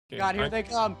Okay, God, here they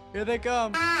come. Here they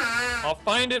come. I'll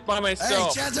find it by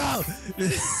myself. Hey,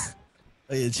 Chazzle!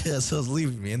 Oh, yeah, Chazzle's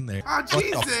leaving me in there. Ah,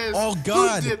 Jesus! Oh,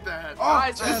 God! Who did that? Oh,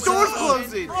 Guys, the Chazzle. door's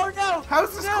closing! Oh no!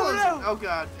 How's this No, closing? no. Oh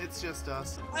God, it's just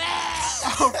us.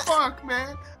 Oh fuck,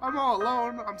 man! I'm all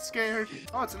alone. I'm scared.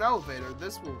 Oh, it's an elevator.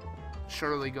 This will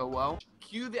surely go well.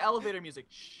 Cue the elevator music.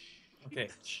 Okay.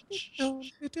 Dun,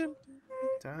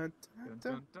 dun,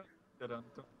 dun.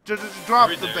 Drop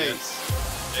Every the day, bass.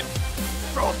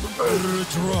 Drop the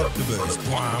bass.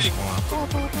 Oh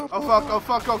fuck! Oh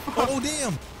fuck! Oh fuck! Oh,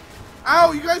 damn!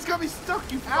 Ow! You guys got me stuck.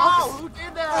 You Ow! fucks! Who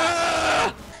did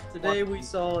that? Today we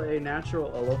saw a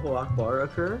natural Allahu Akbar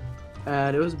occur,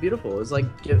 and it was beautiful. It was like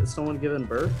someone giving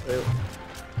birth.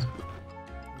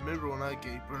 Remember when I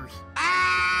gave birth?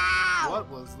 Ow! What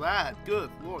was that? Good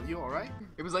Lord, you alright?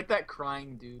 It was like that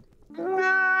crying dude.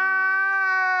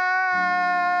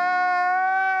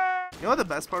 You know what the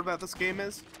best part about this game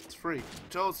is? It's free.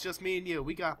 Joel, it's just me and you.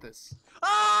 We got this.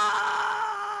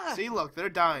 Ah! See, look, they're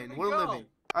dying. Where'd We're it go? living.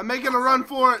 I'm making a run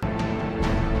for it.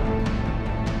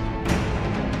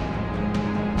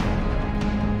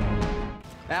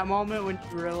 That moment when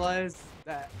you realize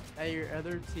that your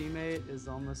other teammate is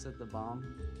almost at the bomb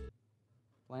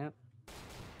plant.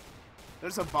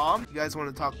 There's a bomb. You guys want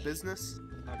to talk business?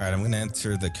 Alright, I'm gonna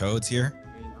enter the codes here.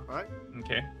 Alright.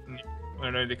 Okay.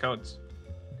 What are the codes?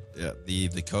 Yeah, the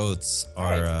codes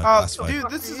are Oh, classified. dude,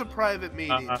 this is a private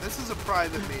meeting. Uh-huh. This is a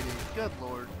private meeting. Good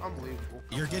Lord, unbelievable.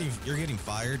 You're getting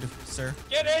fired, sir.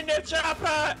 Get in the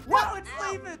chopper! No, it's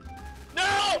leaving.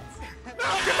 No! Get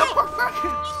the fuck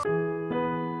back in!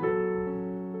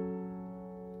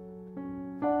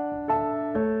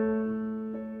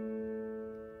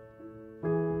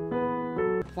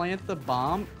 Plant the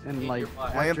bomb and In like your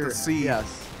butt. Plant the after- seed.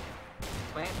 Yes.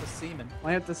 Plant the semen.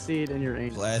 Plant the seed in your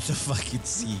anus. Plant the fucking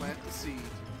seed. Plant the seed.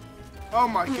 Oh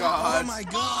my God. Oh my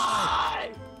god!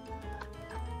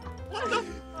 What the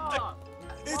fuck?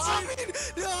 It's leaving!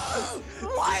 No!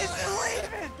 Why is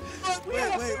it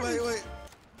leaving? Wait.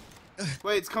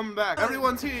 Wait, it's coming back.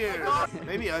 Everyone's here.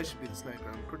 Maybe I should be the sniper.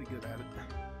 I'm pretty good at it.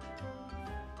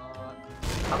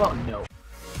 How about no?